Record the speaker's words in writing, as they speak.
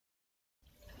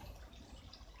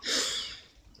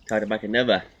Time to make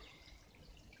another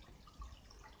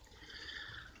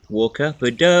Warka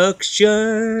production.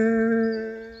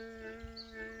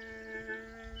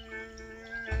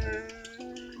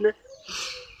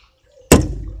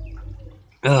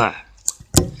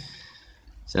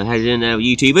 So how you doing now,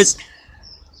 YouTubers?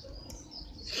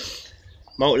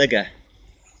 Malt liquor.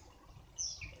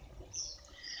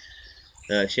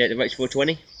 Share the Rex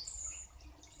 420.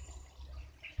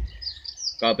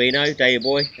 Garbino, Day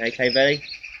Boy, AK Valley.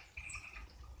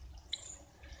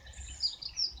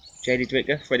 JD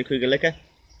Drinker, Freddy Krueger Liquor.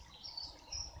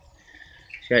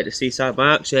 Shout out to Seaside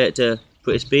Mark, shout out to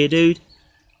British Beer Dude.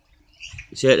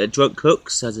 Shout out to Drunk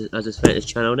Cooks, as a famous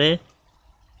channel there.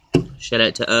 Shout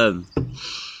out to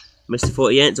Mr.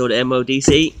 40 Ants or the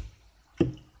MODC.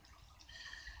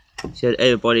 Shout out to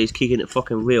everybody who's kicking it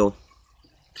fucking real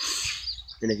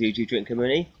in the YouTube drink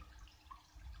community.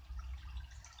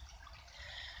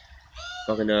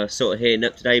 Fucking sort of heating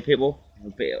up today, people. A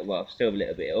bit, well, still a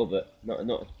little bit ill, but not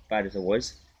as bad as I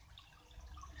was.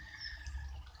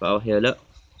 But I'll heal up.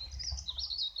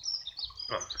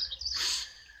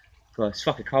 God, it's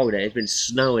fucking cold there. It's been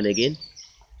snowing again.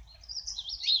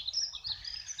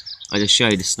 I'll just show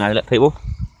you the snow, look, people.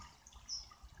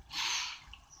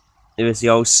 There's the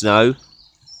old snow.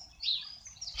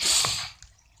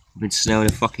 Been snowing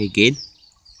fucking again.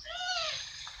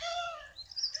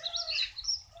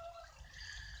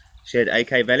 Shared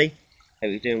AK Valley. Hope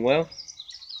you're doing well.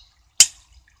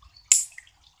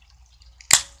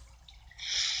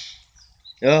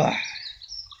 Ugh.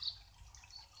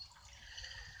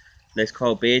 Nice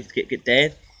cold beer to get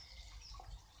down.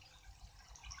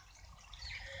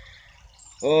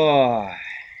 Oh.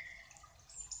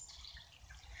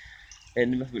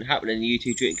 And nothing happening in the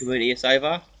YouTube drinking community so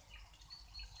far.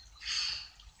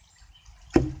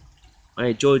 I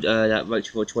enjoyed that Roach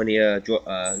 420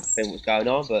 thing was going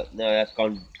on, but no, that's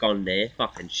gone there.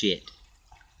 Fucking shit.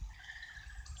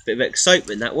 Bit of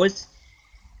excitement that was.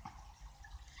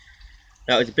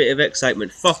 That was a bit of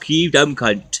excitement. Fuck you, dumb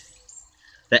cunt.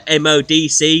 The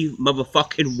MODC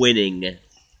motherfucking winning.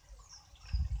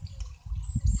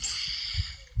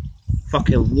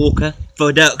 Fucking Warka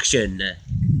production.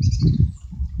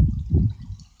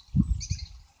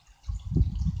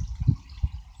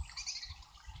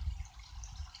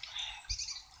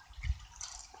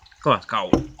 God, it's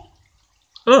cold.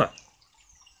 Ugh.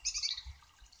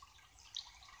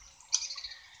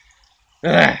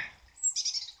 Ugh.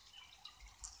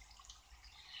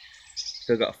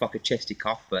 Still got a fucking chesty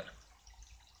cough, but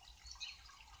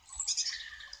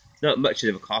not much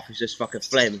of a cough, it's just fucking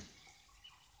phlegm.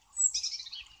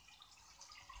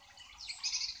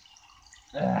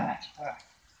 I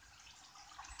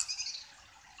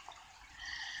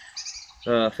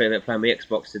feel like playing my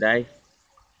Xbox today.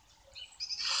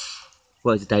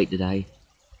 What's the date today?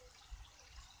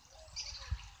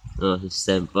 Oh, it's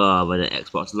 7th. Oh, when the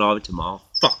Xbox Live tomorrow.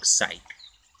 Fuck's sake.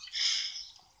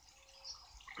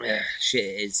 Shit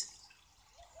it is.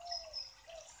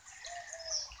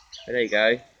 But there you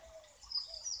go.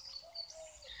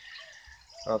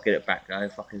 I'll get it back though,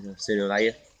 fucking sooner or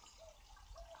later.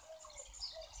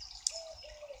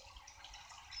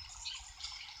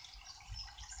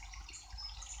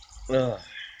 Ugh.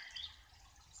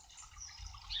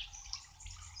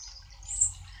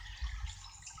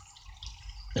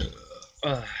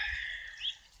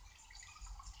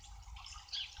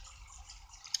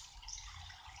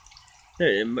 There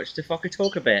isn't much to fucking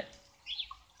talk about.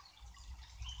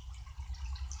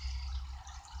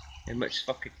 Ain't much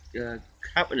fucking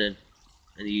happening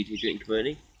in the YouTube drinking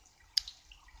community.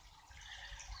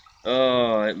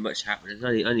 Oh, ain't much happening.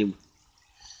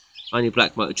 Only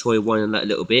Black Motor Troy won and that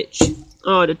little bitch.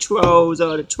 Oh, the trolls!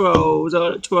 Oh, the trolls!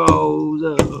 Oh, the trolls!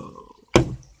 Oh.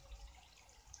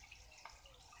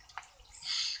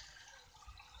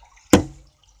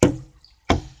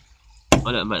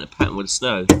 I don't make the pattern with the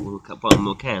snow. We'll cut bottom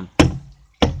of my can.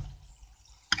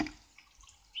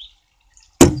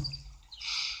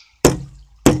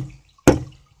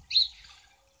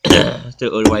 Let's do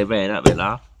it all the way round, that'd be a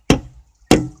laugh.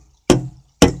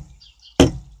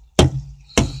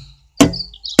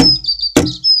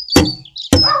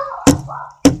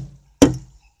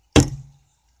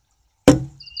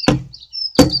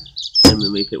 Same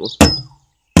with me, people.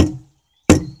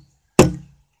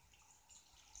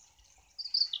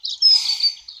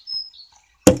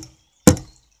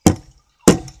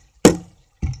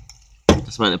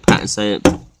 Just make the pattern say it.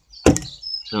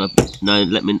 No,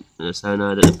 let me so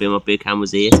know that my beer can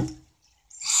was here.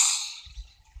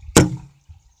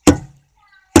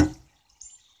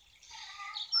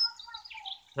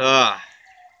 Ah.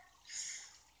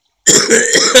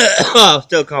 Oh,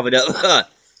 still covered up.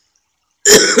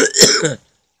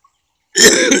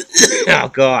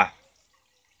 Oh god.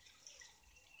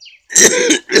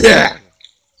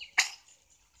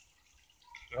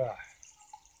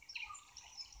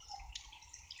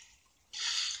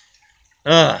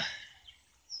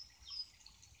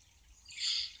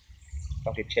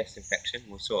 Fucking chest infection,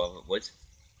 well, sort of it was.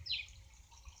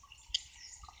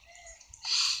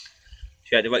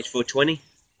 She had the Roach 420.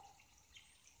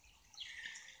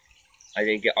 I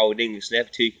didn't get Old English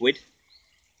left, £2,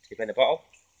 £2 a bottle.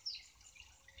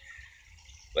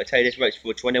 But I tell you this, Roach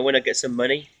 420, when I get some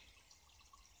money,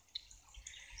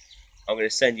 I'm going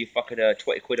to send you fucking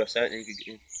 £20 or something.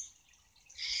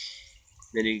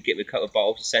 Then you can get me a couple of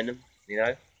bottles to send them, you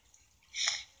know.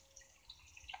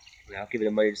 And I'll give you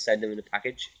the money to send them in the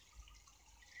package.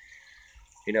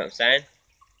 You know what I'm saying?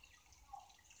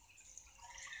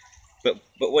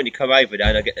 But when you come over,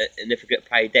 then I get, and if I get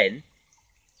paid then,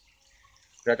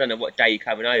 but I don't know what day you're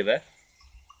coming over.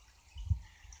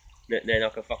 Then I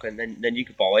can fucking then you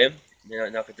can buy them.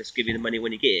 Then I can just give you the money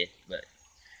when you get here. But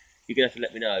you're gonna have to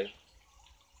let me know.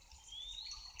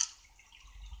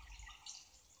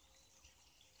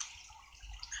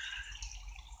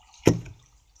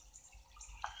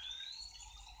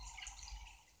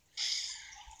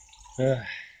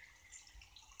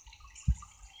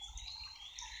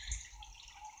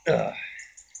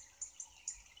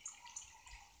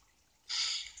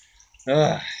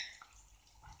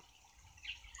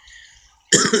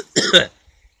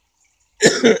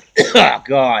 Oh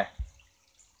god.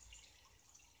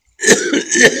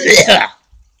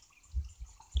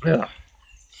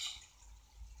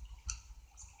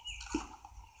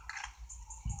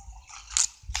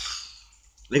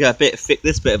 Look how thick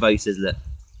this bit of ice is, look.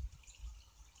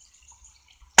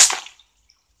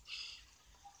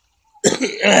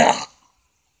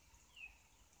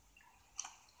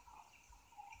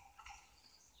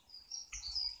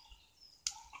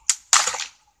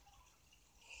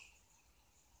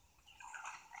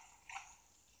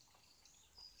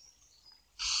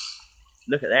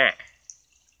 Look at that.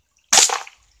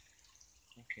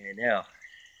 Okay, now.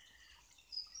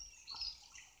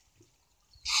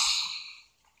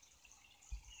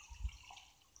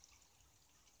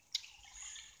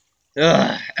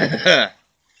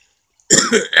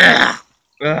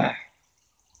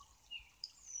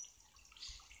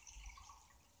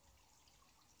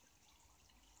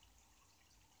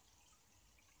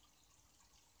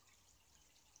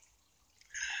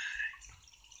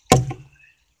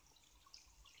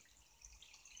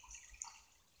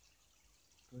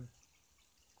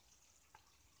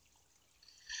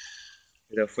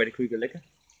 Is that Freddy Krueger liquor?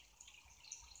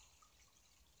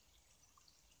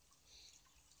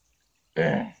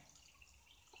 Hello,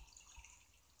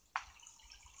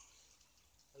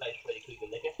 Freddy Krueger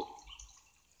liquor. What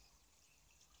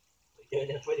are you doing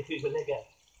there, Freddy Krueger liquor?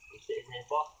 You sitting there,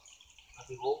 boss?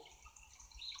 Happy wall?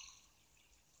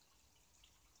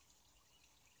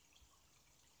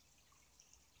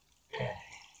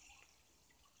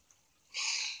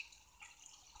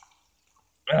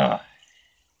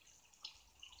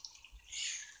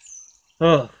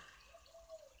 Oh.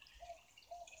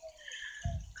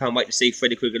 Can't wait to see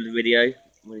Freddy Krueger's video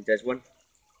when he does one.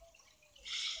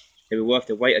 It'll be worth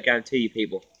the wait, I guarantee you,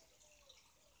 people.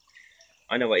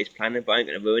 I know what he's planning, but I ain't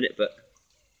going to ruin it, but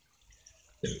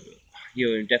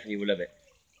you definitely will love it.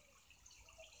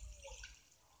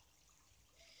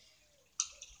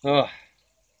 Oh.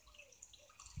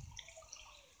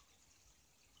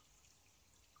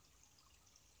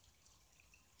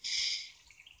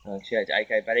 Oh, shit,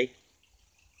 AK, buddy.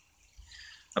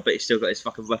 I bet he's still got his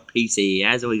fucking rough PC he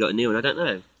has, or he got a new one, I don't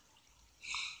know.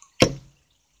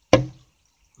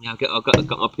 Yeah, I've got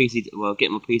my PC, well,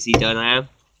 getting my PC done, I am.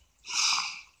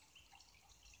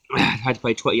 I had to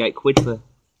pay £28 for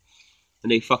a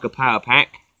new fucking power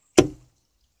pack.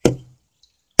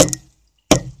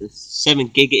 7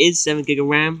 gig it is, 7 gig of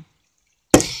RAM.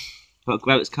 Got a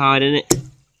graphics card in it.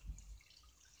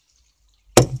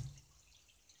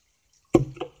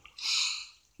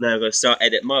 Now I'm going to start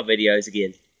editing my videos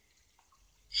again.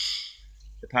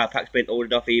 The power pack's been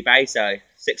ordered off eBay, so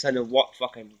 600 watt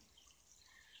fucking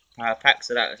power pack,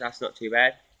 so that's not too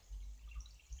bad.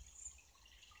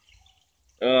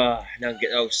 Oh, now I can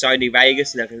get old Sony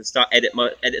Vegas and I can start edit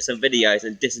some videos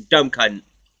and diss a dumb cunt.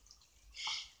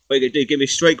 What are you gonna do? Give me a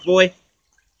strike, boy?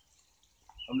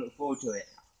 I'm looking forward to it.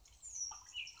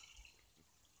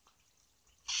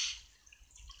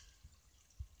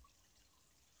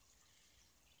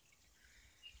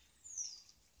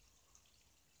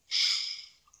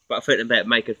 But I think I better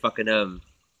make a fucking a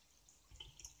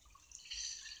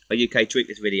UK trick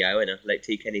this video, and like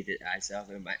T Kenny did that, so I'm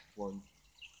gonna make one.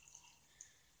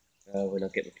 when I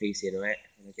get my PC in right,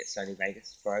 when I get Sony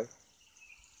Vegas Pro.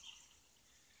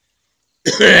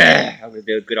 I'm gonna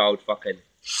do a good old fucking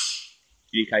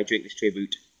UK Drinkers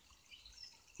tribute.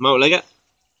 Malt liquor.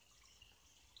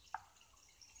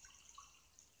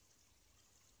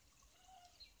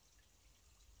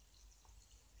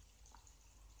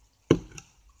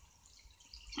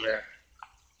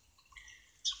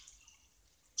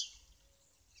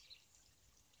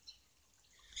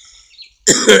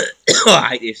 I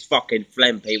hate this fucking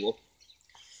phlegm, people.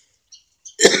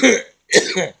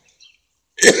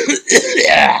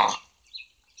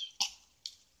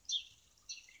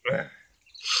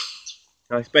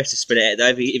 No, it's best to spit it out though.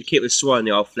 If you keep it swallowing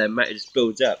the old phlegm, mate, it just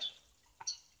builds up.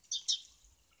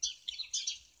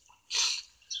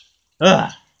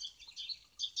 But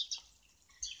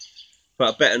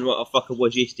I better than what I fucking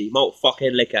was used to. Malt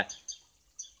fucking liquor.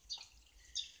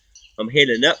 I'm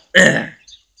healing up.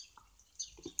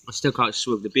 I still can't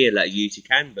swig the beer like you usually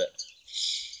can, but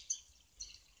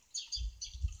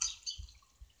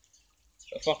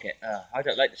fuck it. I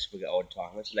don't like to swig it all the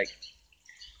time. I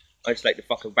just like to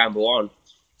fucking ramble on.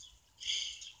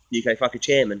 UK fucking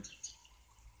chairman.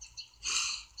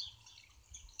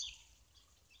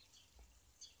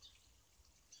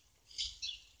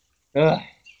 God.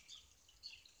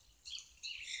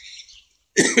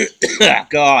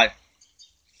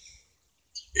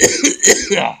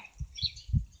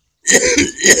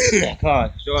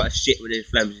 God, it's alright shit when the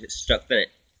phlegm gets stuck, doesn't it?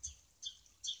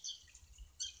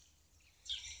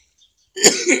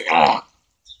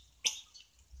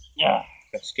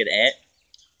 Let's get it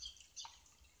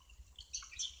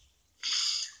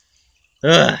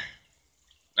out.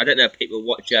 I don't know if people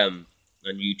watch on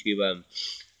YouTube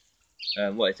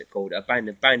what is it called?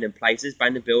 Abandoned places,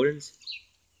 abandoned buildings.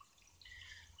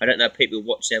 I don't know if people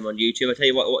watch them on YouTube. I tell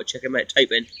you what, check them out.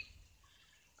 Type in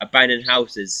abandoned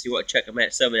houses. You want to check them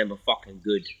out. Some of them are fucking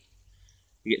good.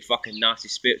 You get fucking nasty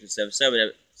spirits and stuff. Some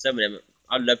of them.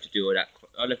 I'd love to do all that.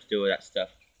 I love to do all that stuff.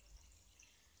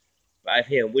 But I've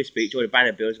heard Whisper, all the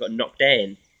abandoned buildings got knocked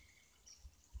down.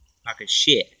 Fucking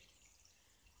shit.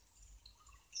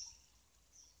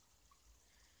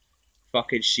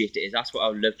 Fucking shit it is. That's what I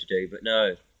would love to do, but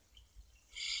no.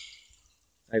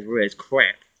 Over here is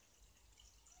crap.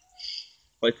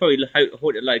 Well, it's probably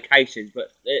haunted locations,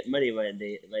 but there's money around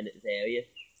this area.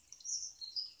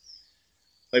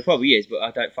 Well, it probably is, but I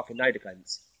don't fucking know the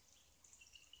cunts.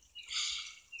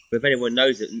 But if anyone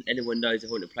knows it, and anyone knows the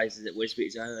haunted places at Whisper,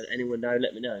 anyone know,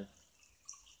 let me know.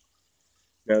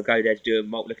 And I'll go there to do a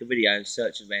malt liquor video and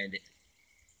search around it.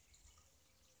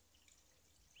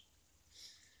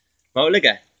 Malt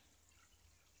liquor.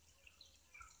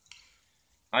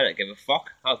 I don't give a fuck.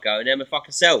 I'll go in there my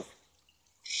fucking self.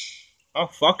 I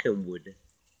fucking would.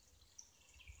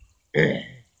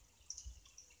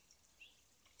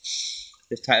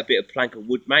 Just take a bit of plank of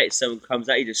wood, mate. If someone comes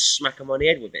at you, just smack them on the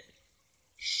head with it.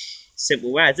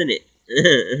 Simple as, isn't it?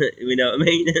 You know what I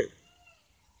mean?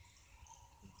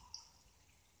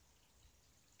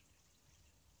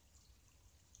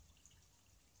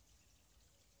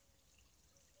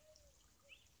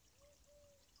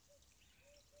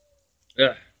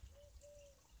 Ugh.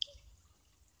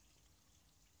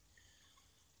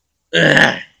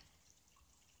 Ugh.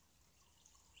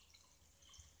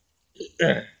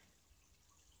 Ugh.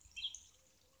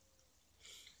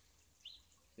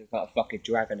 You've got a fucking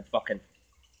dragon, a fucking.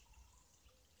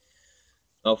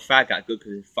 Oh, fag got good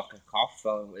because his fucking cough.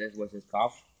 So this was his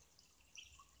cough.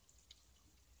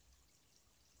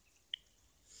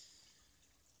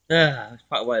 It's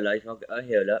quite a way life. I'll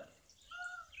heal up.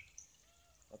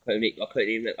 I couldn't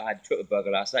even. I had a triple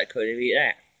burger last night. Couldn't even eat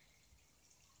that.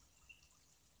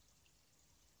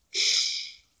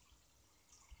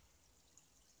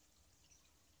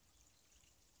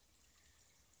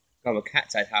 God, my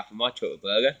cats had half of my triple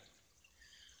burger.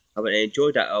 I went and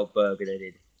enjoyed that old burger they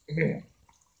did.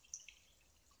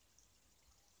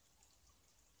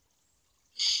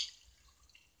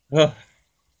 Oh.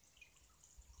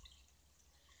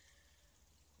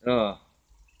 Oh.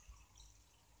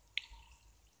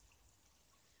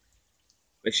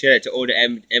 But shout out to all the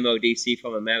MLDC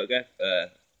from America.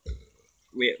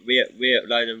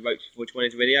 Re-uploading Roach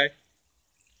 420's video.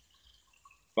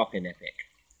 Fucking epic.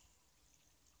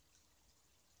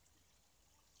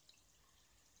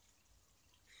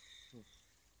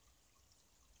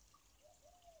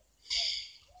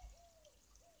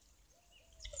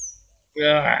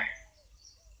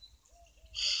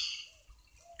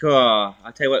 God,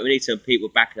 I tell you what, we need some people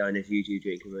back now in this YouTube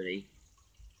drink community.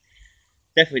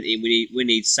 Definitely, we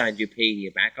need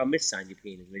Sanjapenia back. I miss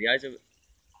Sanjapenia's videos.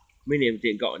 Many of them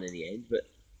didn't got on in the end, but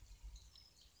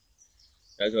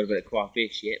That was all a bit of craft beer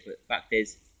shit, but the fact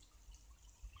is,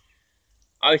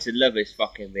 I used to love his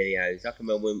fucking videos. I can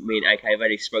remember when me and AK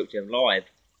Ready spoke to him live.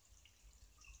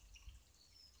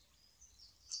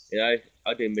 You know,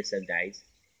 I do miss them days.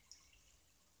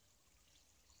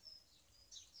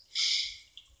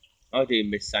 I do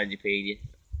miss Sanjapedia.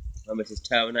 I miss his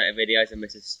Terminator videos, I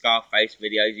miss his Scarface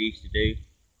videos he used to do.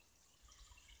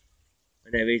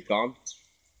 And now he's gone.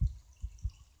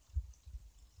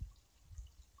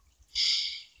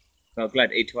 So I'm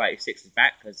glad E286 is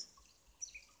back, because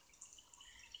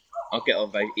I'll get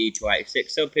on with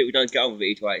E286. Some people don't get on with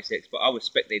E286, but I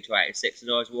respect the E286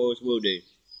 and I always will do.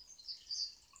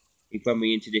 He brought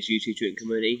me into this YouTube shooting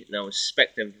community and I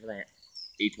respect them for that.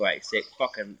 E286,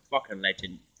 fucking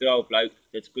legend. Good old bloke,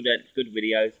 does good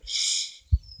videos.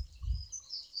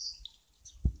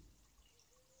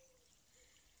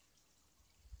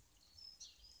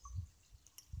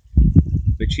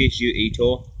 But cheers to you,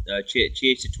 Etor.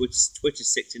 Cheers to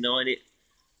Twitter69.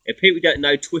 If people don't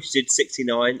know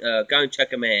Twisted69, go and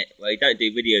check him out. Well, he don't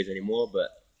do videos anymore, but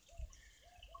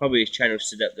probably his channel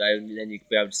stood up though, and then you could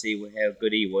be able to see how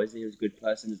good he was. He was a good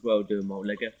person as well, doing malt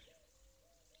liquor.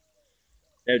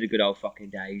 They were the good old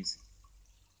fucking days.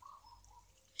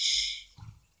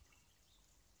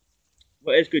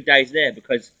 Well, there's good days there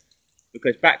because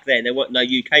back then there wasn't no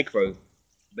UK crew,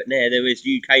 but now there is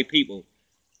UK people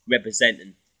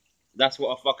representing. That's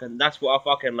what I fucking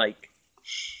like.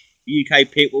 UK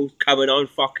people coming on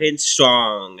fucking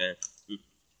strong.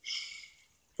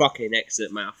 Fucking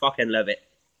excellent, man. I fucking love it.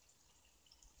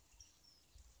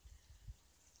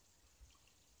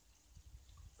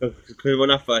 Because when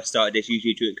I first started this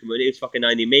YouTube shooting community, it was fucking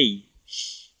only me.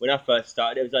 When I first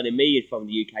started, it was only me from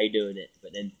the UK doing it.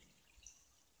 But then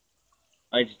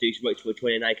I introduced Watch for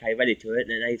 20 and AK Ready to it,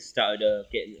 and then they started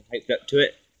getting hyped up to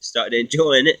it, started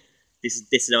enjoying it. This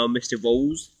is our Mr.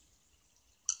 Balls.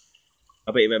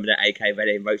 I bet you remember that AK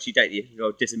Ready and Roachy, don't you?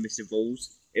 Oh, this is Mr.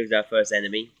 Balls. It was our first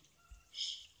enemy.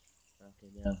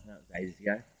 Okay, now that was ages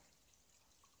ago.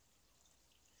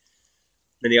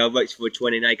 Then the old Roach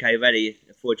 420 and AK Ready,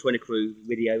 a 420 crew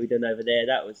video we done over there.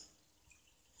 That was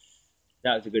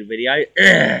a good video.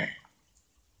 And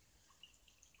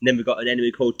then we got an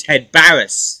enemy called Ted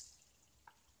Barris,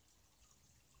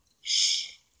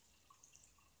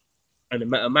 and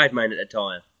a madman at the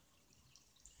time.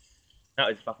 That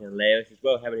was fucking hilarious as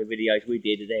well. How many videos we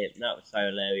did of them? That was so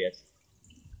hilarious.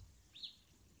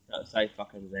 That was so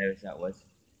fucking hilarious. That was.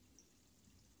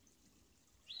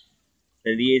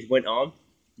 And the years went on.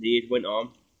 The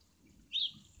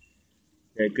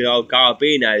good old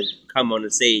Garbino come on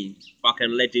the scene.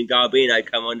 Fucking legend Garbino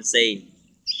come on the scene.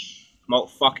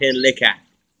 Malt fucking liquor.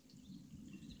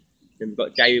 Then we've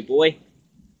got David Boy.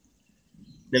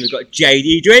 Then we've got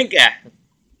JD Drinker.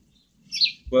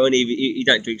 Well, he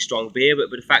don't drink strong beer, but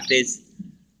the fact is,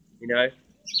 you know,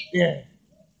 yeah,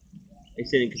 he's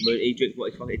still in community. He drinks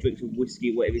what he drinks with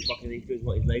whiskey, whatever he fucking he drinks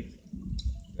what he likes.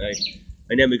 Right.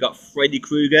 And then we got Freddy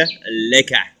Krueger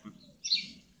liquor,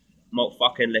 malt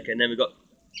fucking liquor. And then we got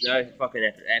fucking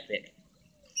epic,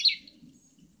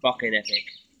 fucking epic.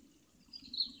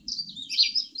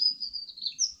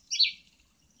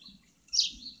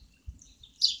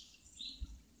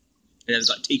 And then we've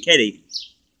got T Kenny.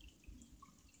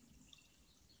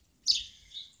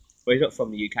 Well, he's not from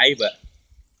the UK, but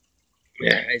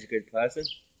yeah, he's a good person.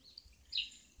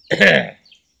 I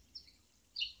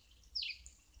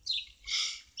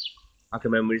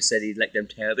can remember when he said he'd like them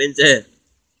turbans. Yeah,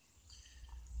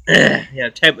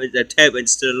 the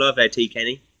turbans still alive there, T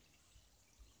Kenny.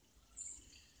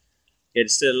 Yeah, they're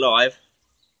still alive.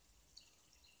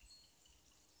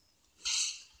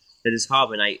 They just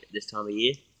hibernate this time of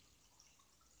year.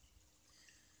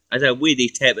 I don't know, weird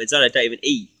these turbans, I don't even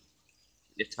eat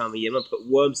this time of year. I might put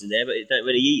worms in there, but it don't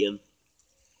really eat them.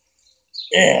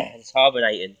 It's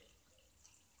hibernating.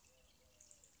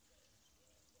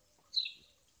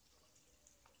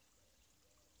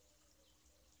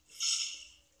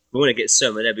 We want to get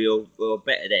some, and they'll be all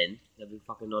better then. They'll be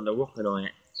fucking on the rock and all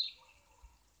that.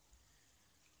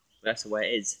 That's the way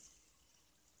it is.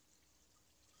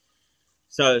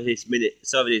 So this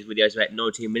some of these videos are about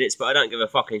 19 minutes, but I don't give a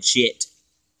fucking shit.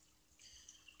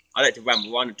 I like to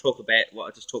ramble on and talk about what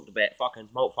I just talked about. Fucking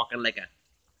malt fucking liquor.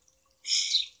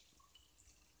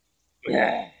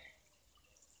 Yeah.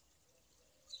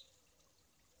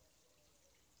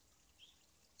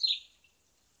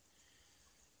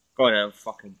 God, I'm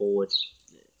fucking bored.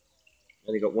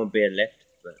 Only got one beer left,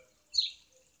 but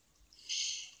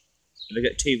if I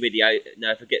get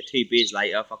if I get 2 beers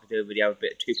later, if I could do a video with a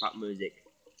bit of Tupac music.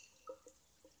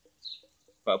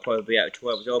 But I'll probably be out at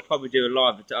 12, so I'll probably do a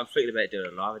live. I'm thinking about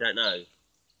doing a live, I don't know.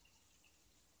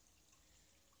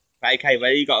 Okay,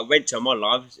 well, you got a wrench on my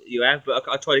life, you have, but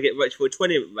I tried to get rich for a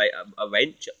 20 rate a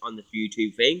wrench on the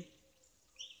YouTube thing.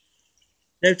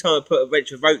 No time I put a wrench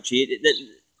with Roachy,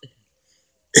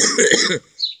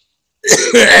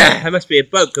 there must be a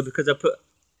bug because I put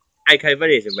AK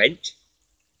Ready as a wrench.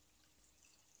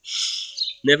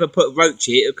 Never put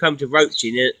Roachy, it'll come to Roachy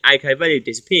and then AK Ready will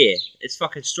disappear. It's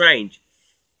fucking strange.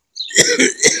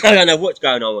 I don't know what's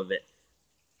going on with it.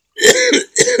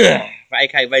 But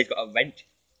AK Ready's got a wrench.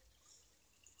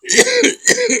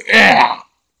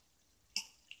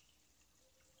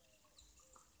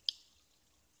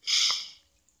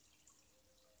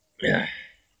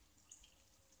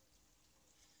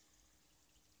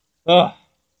 Oh.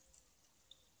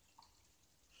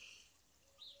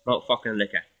 Not fucking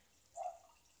liquor.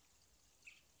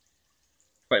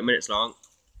 20 minutes long.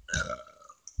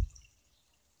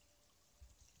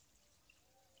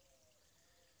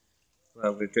 Well,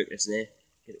 I'm gonna drink this in here.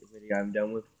 Get the video I'm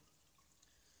done with.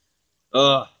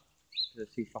 Oh,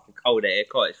 it's too fucking cold out here.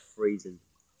 God, it's freezing.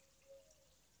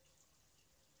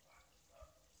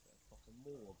 Fucking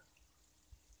morgue.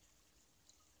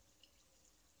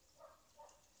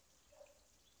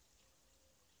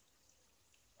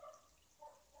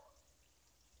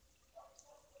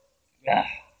 Yeah.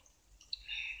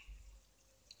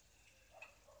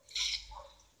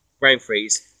 Brain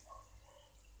freeze.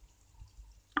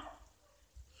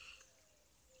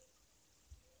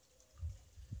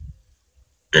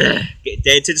 Get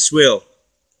down to the swill.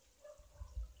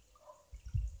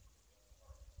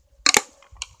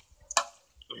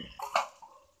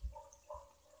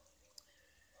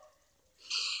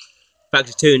 Back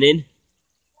to tune in.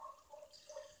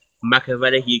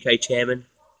 Machiavelli, UK chairman.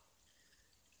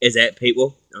 Is it,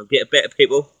 people? I'll get a better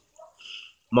people.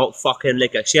 Malt fucking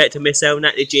liquor. Shout out to Miss L,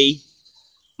 Natalie G.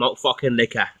 Malt fucking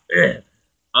liquor.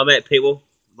 I'm it, people.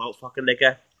 Malt fucking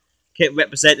liquor. Keep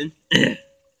representing.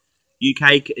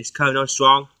 UK is coming on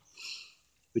strong.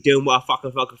 We're doing what a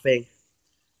fucking thing.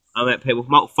 I'm it, people.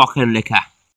 Malt fucking liquor.